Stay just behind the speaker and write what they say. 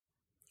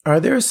Are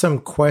there some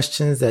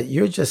questions that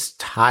you're just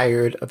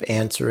tired of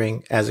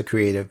answering as a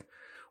creative?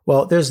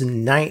 Well, there's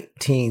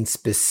 19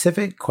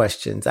 specific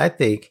questions I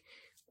think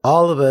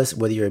all of us,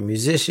 whether you're a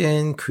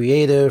musician,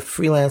 creative,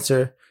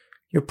 freelancer,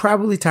 you're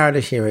probably tired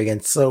of hearing.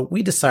 And so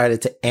we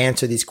decided to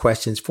answer these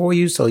questions for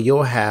you so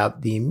you'll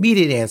have the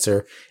immediate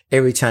answer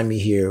every time you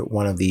hear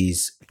one of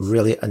these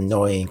really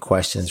annoying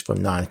questions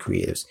from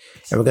non-creatives.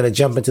 And we're going to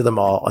jump into them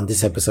all on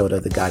this episode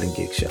of the God and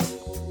Gig Show.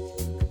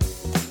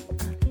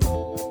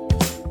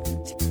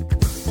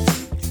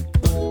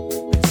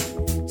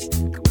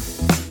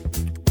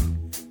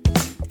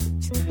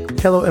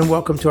 Hello and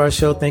welcome to our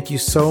show. Thank you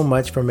so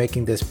much for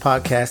making this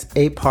podcast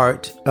a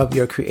part of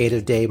your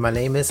creative day. My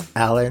name is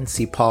Alan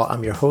C. Paul.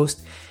 I'm your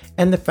host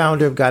and the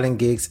founder of God and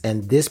Gigs.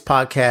 And this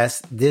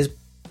podcast, this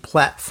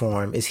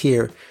platform is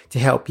here to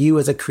help you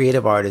as a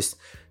creative artist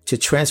to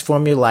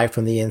transform your life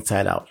from the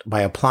inside out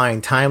by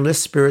applying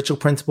timeless spiritual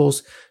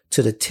principles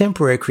to the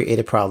temporary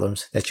creative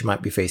problems that you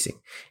might be facing.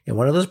 And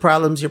one of those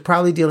problems you're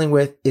probably dealing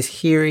with is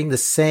hearing the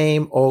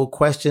same old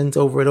questions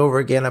over and over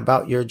again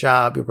about your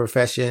job, your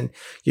profession,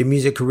 your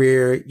music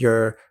career,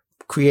 your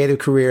creative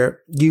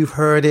career. You've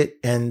heard it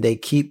and they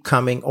keep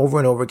coming over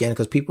and over again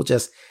because people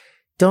just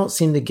don't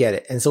seem to get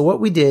it. And so what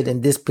we did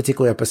in this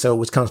particular episode,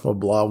 which comes from a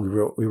blog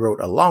we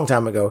wrote a long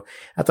time ago,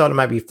 I thought it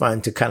might be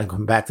fun to kind of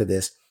come back to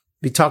this.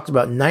 We talked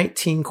about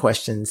 19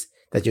 questions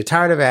that you're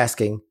tired of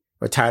asking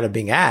or tired of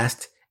being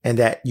asked and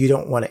that you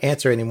don't want to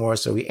answer anymore.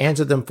 So we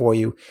answered them for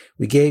you.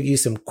 We gave you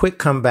some quick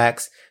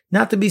comebacks,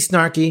 not to be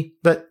snarky,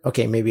 but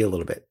okay, maybe a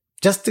little bit,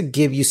 just to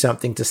give you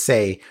something to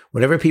say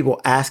whenever people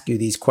ask you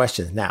these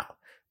questions. Now,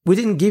 we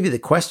didn't give you the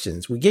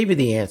questions. We gave you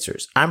the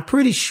answers. I'm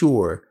pretty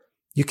sure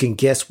you can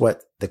guess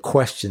what the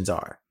questions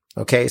are.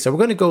 Okay. So we're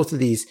going to go through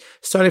these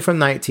starting from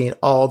 19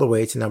 all the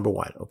way to number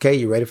 1. Okay.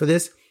 You ready for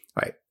this?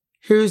 All right.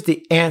 Here's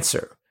the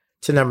answer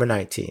to number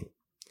 19.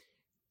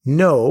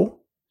 No,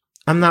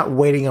 I'm not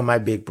waiting on my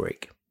big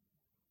break.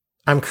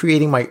 I'm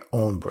creating my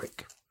own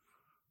break.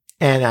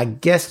 And I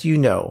guess you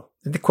know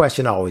that the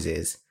question always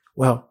is,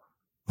 well,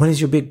 when is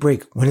your big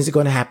break? When is it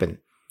going to happen?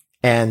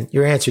 And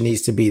your answer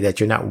needs to be that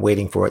you're not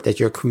waiting for it, that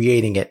you're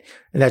creating it,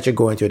 and that you're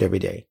going through it every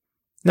day.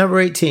 Number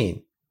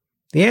 18.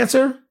 The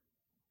answer?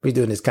 We're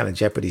doing this kind of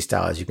Jeopardy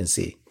style, as you can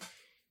see.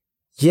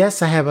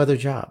 Yes, I have other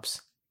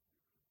jobs,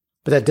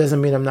 but that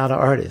doesn't mean I'm not an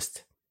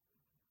artist.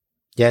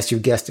 Yes, you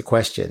guessed the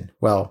question.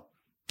 Well,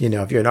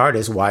 if you're an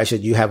artist, why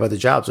should you have other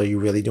jobs? Are you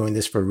really doing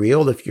this for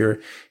real? If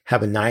you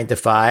have a 9 to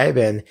 5,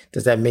 and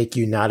does that make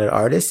you not an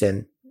artist?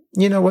 And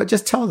you know what?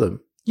 Just tell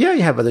them, yeah,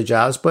 you have other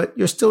jobs, but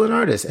you're still an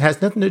artist. It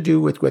has nothing to do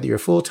with whether you're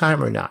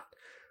full-time or not.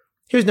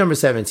 Here's number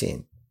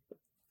 17.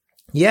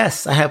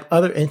 Yes, I have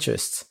other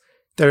interests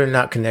that are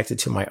not connected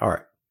to my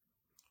art.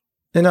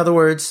 In other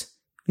words,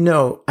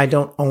 no, I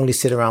don't only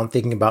sit around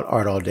thinking about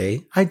art all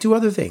day. I do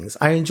other things.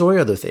 I enjoy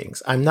other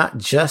things. I'm not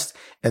just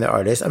an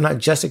artist. I'm not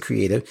just a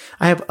creative.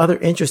 I have other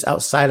interests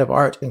outside of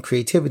art and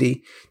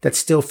creativity that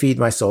still feed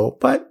my soul,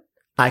 but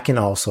I can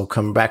also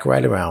come back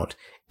right around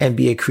and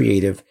be a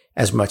creative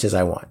as much as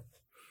I want.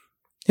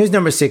 Here's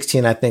number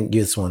 16. I think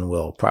this one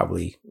will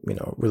probably,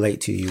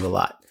 relate to you a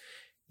lot.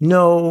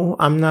 No,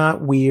 I'm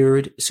not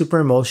weird, super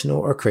emotional,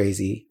 or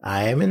crazy.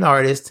 I am an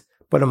artist,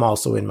 but I'm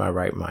also in my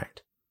right mind.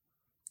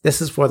 This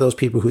is for those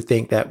people who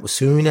think that as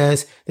soon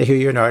as they hear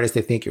you're an artist,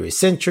 they think you're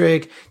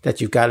eccentric,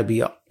 that you've got to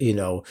be,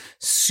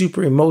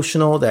 super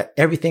emotional, that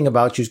everything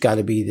about you's got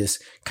to be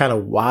this kind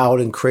of wild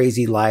and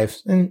crazy life.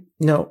 And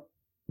no,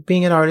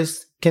 being an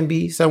artist can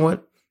be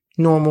somewhat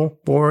normal,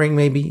 boring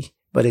maybe,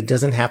 but it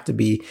doesn't have to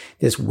be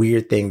this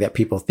weird thing that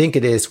people think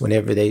it is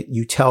whenever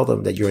you tell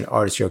them that you're an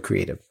artist, you're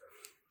creative.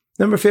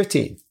 Number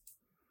 15.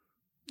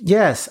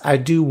 Yes, I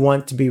do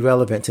want to be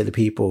relevant to the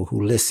people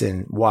who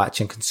listen, watch,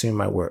 and consume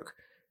my work.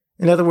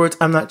 In other words,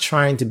 I'm not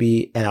trying to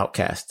be an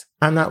outcast.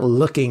 I'm not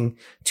looking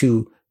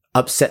to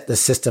upset the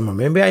system, or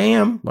maybe I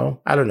am.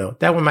 Well, I don't know.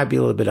 That one might be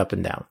a little bit up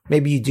and down.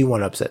 Maybe you do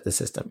want to upset the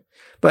system.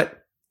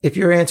 But if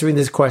you're answering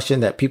this question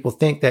that people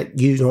think that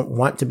you don't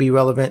want to be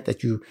relevant,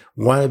 that you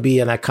want to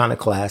be an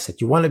iconoclast, that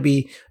you want to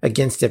be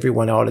against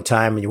everyone all the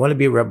time, and you want to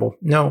be a rebel,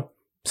 no.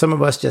 Some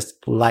of us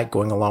just like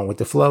going along with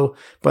the flow,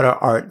 but our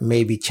art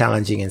may be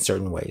challenging in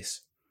certain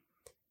ways.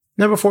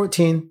 Number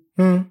 14.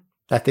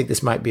 I think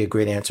this might be a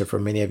great answer for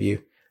many of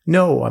you.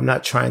 No, I'm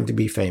not trying to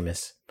be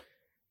famous.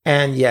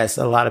 And yes,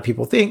 a lot of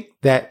people think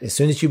that as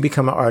soon as you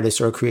become an artist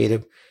or a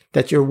creative,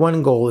 that your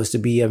one goal is to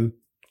be a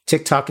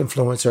TikTok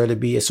influencer, to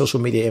be a social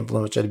media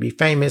influencer, to be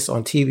famous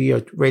on TV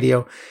or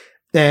radio.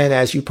 And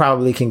as you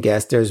probably can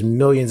guess, there's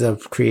millions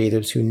of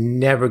creatives who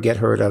never get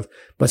heard of,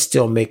 but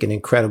still make an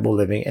incredible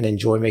living and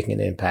enjoy making an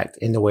impact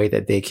in the way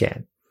that they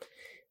can.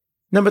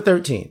 Number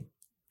 13.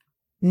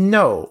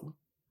 No,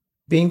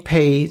 being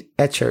paid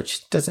at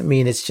church doesn't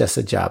mean it's just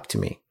a job to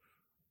me.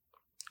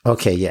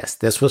 Okay, yes,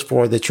 this was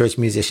for the church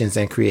musicians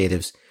and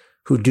creatives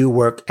who do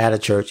work at a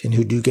church and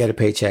who do get a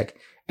paycheck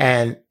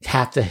and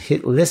have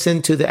to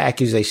listen to the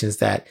accusations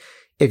that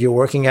if you're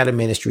working at a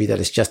ministry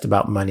that it's just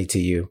about money to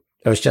you,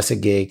 or it's just a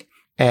gig.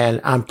 And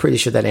I'm pretty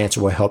sure that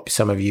answer will help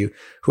some of you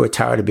who are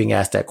tired of being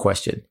asked that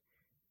question.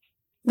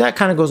 That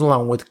kind of goes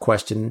along with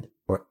question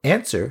or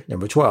answer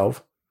number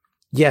 12.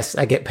 Yes,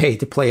 I get paid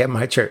to play at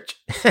my church.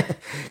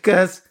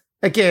 Because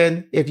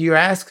again, if you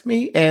ask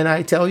me and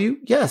I tell you,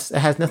 yes, it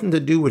has nothing to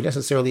do with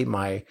necessarily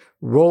my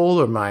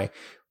role or my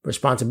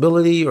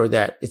responsibility, or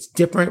that it's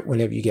different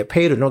whenever you get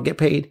paid or don't get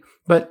paid.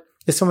 But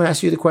if someone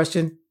asks you the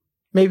question,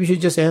 maybe you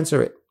should just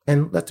answer it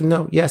and let them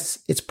know, yes,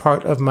 it's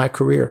part of my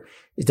career.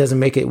 It doesn't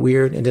make it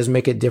weird. It doesn't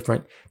make it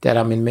different that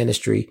I'm in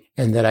ministry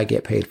and that I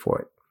get paid for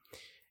it.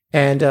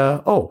 And,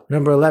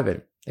 number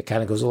 11, it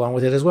kind of goes along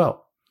with it as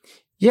well.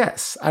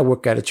 Yes, I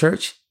work at a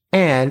church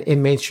and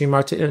in mainstream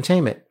arts and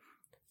entertainment.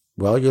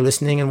 Well, you're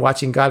listening and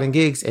watching God and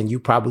Gigs, and you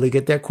probably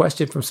get that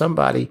question from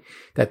somebody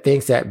that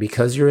thinks that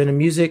because you're in a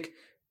music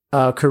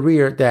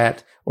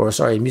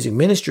music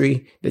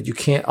ministry, that you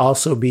can't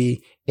also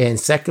be in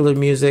secular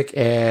music.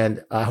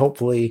 And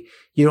hopefully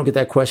you don't get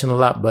that question a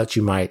lot, but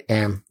you might.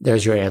 And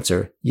there's your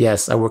answer.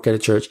 Yes, I work at a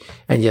church,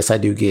 and yes, I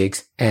do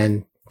gigs,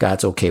 and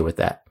God's okay with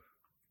that.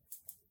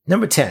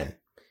 Number 10.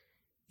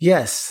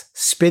 Yes,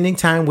 spending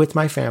time with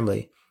my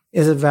family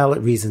is a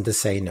valid reason to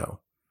say no.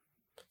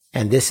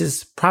 And this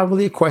is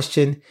probably a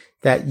question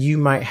that you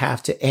might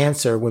have to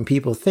answer when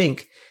people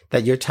think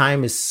that your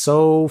time is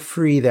so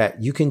free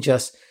that you can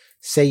just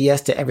say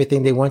yes to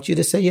everything they want you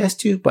to say yes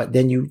to. But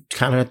then you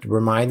kind of have to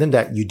remind them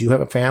that you do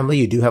have a family,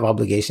 you do have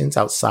obligations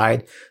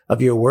outside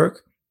of your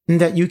work,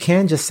 and that you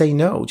can just say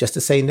no, just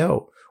to say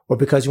no, or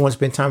because you want to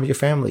spend time with your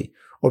family,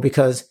 or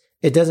because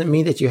it doesn't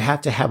mean that you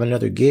have to have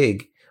another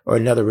gig or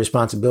another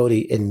responsibility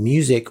in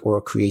music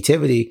or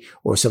creativity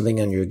or something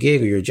on your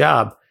gig or your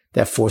job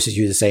that forces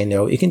you to say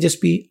no. It can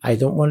just be, I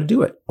don't want to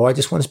do it, or I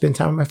just want to spend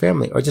time with my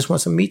family, or I just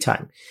want some me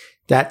time.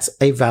 That's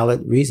a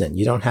valid reason.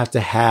 You don't have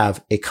to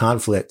have a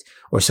conflict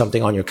or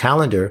something on your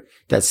calendar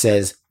that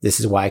says, this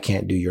is why I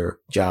can't do your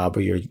job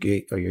or your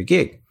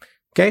gig.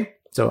 Okay.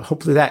 So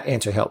hopefully that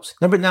answer helps.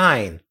 Number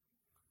 9,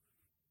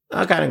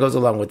 kind of goes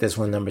along with this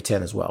one, number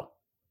 10 as well.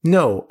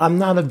 No, I'm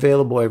not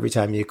available every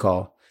time you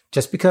call.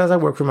 Just because I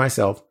work for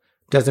myself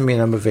doesn't mean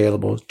I'm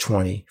available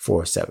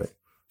 24/7.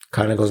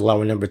 Kind of goes along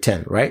with number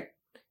 10, right?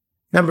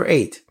 Number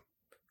 8.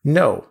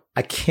 No,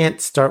 I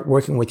can't start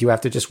working with you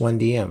after just one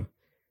DM.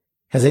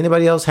 Has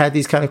anybody else had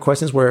these kind of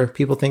questions where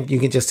people think you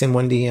can just send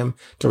one DM,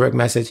 direct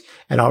message,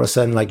 and all of a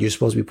sudden, like, you're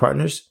supposed to be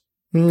partners?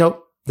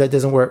 Nope, that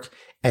doesn't work.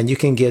 And you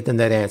can give them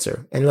that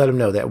answer and let them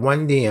know that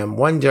one DM,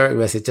 one direct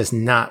message does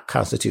not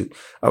constitute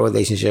a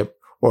relationship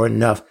or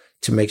enough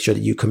to make sure that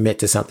you commit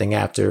to something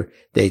after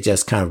they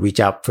just kind of reach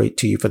out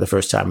to you for the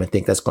first time and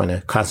think that's going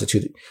to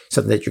constitute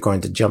something that you're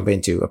going to jump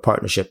into, a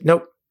partnership.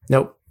 Nope.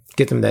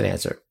 Get them that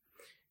answer.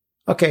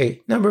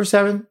 Okay, number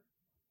 7.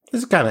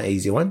 This is kind of an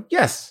easy one.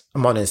 Yes,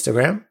 I'm on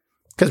Instagram,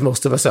 because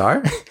most of us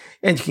are,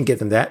 and you can get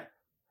them that.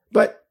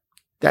 But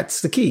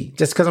that's the key.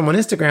 Just because I'm on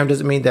Instagram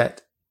doesn't mean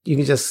that you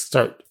can just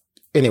start.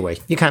 Anyway,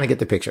 you kind of get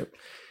the picture.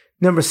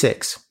 Number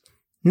 6.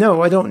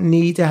 No, I don't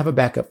need to have a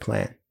backup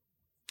plan.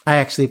 I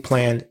actually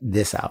planned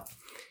this out.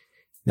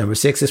 Number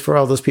 6 is for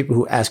all those people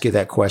who ask you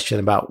that question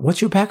about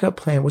what's your backup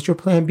plan? What's your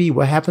plan B?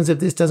 What happens if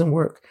this doesn't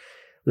work?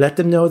 Let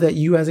them know that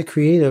you as a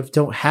creative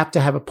don't have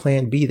to have a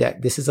plan B,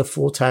 that this is a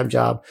full-time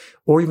job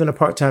or even a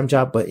part-time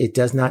job, but it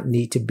does not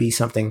need to be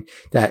something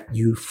that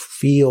you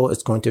feel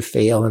is going to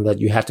fail and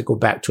that you have to go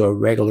back to a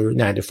regular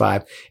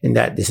 9-to-5, and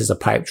that this is a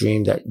pipe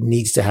dream that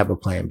needs to have a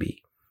plan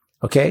B.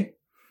 Okay?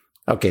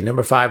 Okay,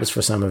 number 5 is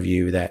for some of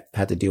you that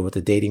had to deal with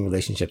the dating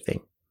relationship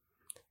thing.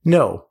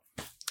 No,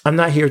 I'm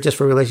not here just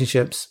for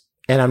relationships,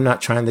 and I'm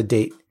not trying to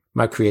date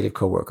my creative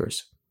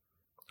coworkers.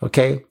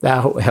 Okay,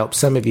 that helps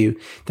some of you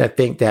that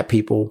think that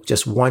people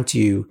just want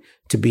you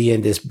to be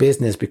in this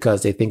business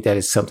because they think that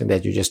it's something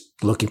that you're just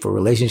looking for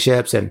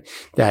relationships, and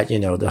that,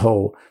 the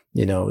whole,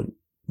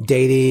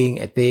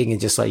 dating a thing and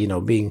just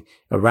like, being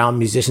around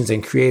musicians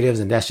and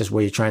creatives, and that's just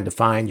where you're trying to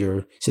find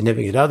your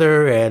significant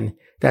other. And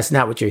that's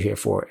not what you're here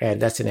for.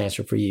 And that's an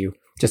answer for you,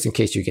 just in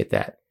case you get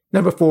that.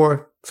 Number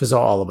 4, for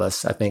all of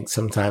us, I think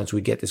sometimes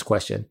we get this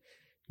question.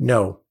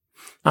 No,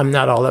 I'm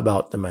not all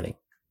about the money.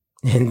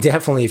 And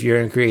definitely if you're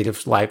in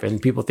creative life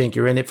and people think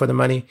you're in it for the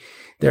money,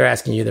 they're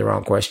asking you the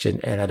wrong question.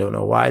 And I don't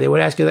know why they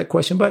would ask you that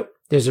question, but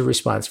there's a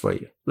response for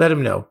you. Let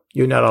them know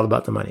you're not all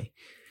about the money.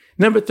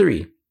 Number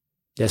 3,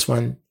 this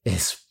one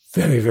is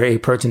very, very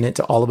pertinent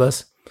to all of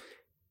us.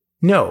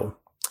 No,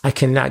 I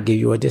cannot give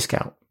you a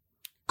discount.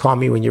 Call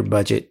me when your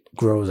budget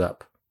grows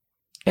up.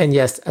 And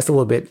yes, that's a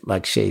little bit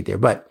like shade there,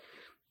 but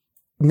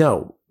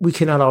no, we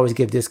cannot always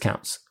give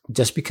discounts.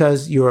 Just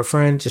because you're a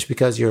friend, just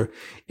because you're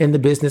in the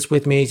business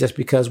with me, just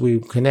because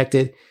we've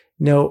connected.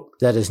 No,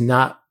 that is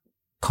not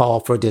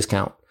call for a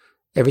discount.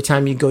 Every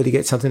time you go to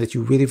get something that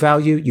you really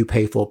value, you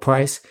pay full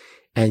price,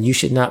 and you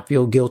should not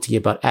feel guilty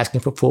about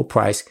asking for full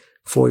price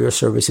for your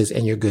services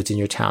and your goods and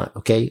your talent.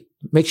 Okay.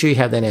 Make sure you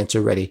have that answer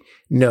ready.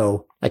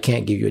 No, I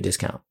can't give you a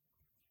discount.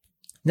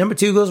 Number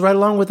 2 goes right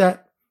along with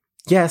that.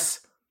 Yes,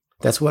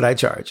 that's what I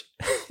charge.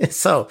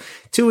 So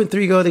 2 and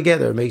 3 go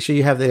together. Make sure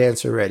you have that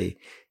answer ready.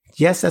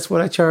 Yes, that's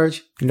what I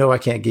charge. No, I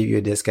can't give you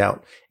a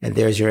discount. And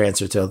there's your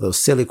answer to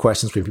those silly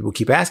questions when people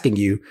keep asking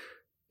you,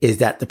 is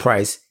that the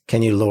price?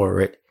 Can you lower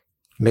it?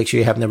 Make sure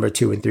you have number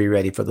 2 and 3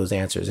 ready for those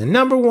answers. And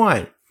number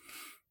one,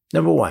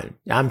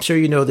 I'm sure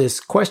you know this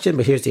question,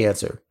 but here's the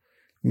answer.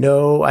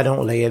 No, I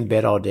don't lay in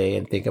bed all day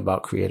and think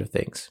about creative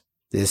things.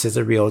 This is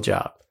a real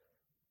job.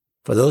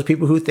 For those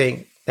people who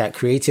think that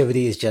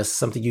creativity is just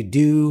something you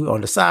do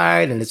on the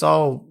side and it's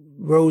all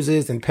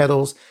roses and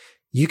petals,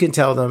 you can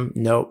tell them,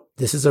 no,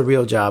 this is a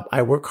real job.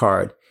 I work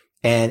hard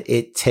and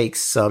it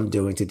takes some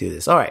doing to do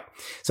this. All right.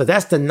 So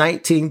that's the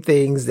 19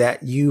 things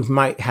that you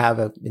might have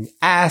been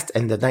asked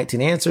and the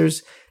 19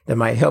 answers that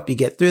might help you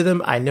get through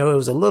them. I know it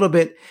was a little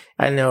bit,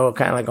 kind of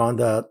like on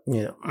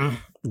the,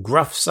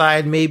 gruff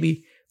side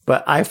maybe,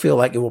 but I feel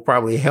like it will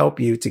probably help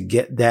you to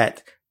get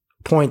that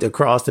point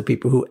across to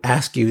people who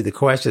ask you the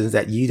questions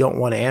that you don't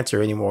want to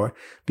answer anymore.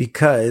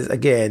 Because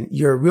again,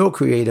 you're a real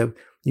creative.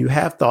 You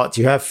have thoughts,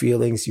 you have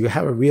feelings, you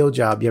have a real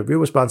job, you have real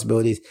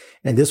responsibilities,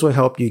 and this will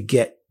help you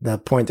get the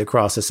point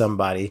across to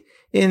somebody.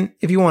 And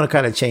if you want to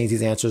kind of change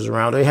these answers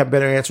around or have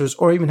better answers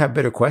or even have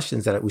better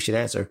questions that we should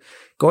answer,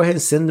 go ahead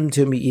and send them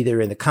to me either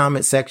in the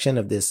comment section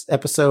of this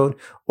episode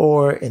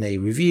or in a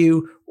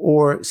review,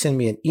 or send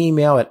me an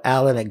email at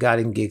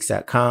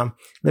alan@guidinggigs.com.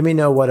 Let me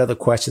know what other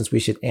questions we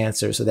should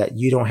answer so that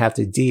you don't have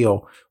to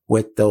deal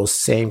with those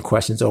same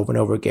questions over and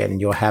over again,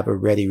 and you'll have a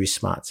ready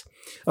response.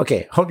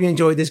 Okay, hope you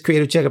enjoyed this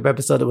Creative Checkup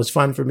episode. It was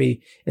fun for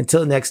me.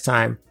 Until next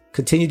time,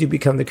 continue to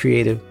become the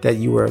creative that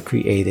you were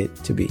created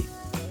to be.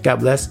 God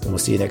bless, and we'll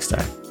see you next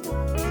time.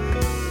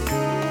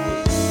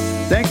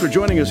 Thanks for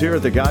joining us here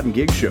at the God and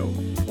Gigs Show.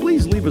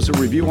 Please leave us a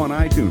review on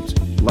iTunes,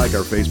 like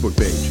our Facebook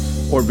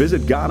page, or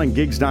visit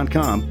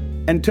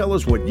godandgigs.com and tell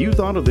us what you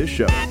thought of this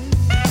show.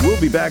 We'll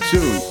be back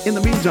soon. In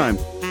the meantime,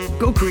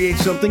 go create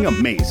something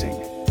amazing.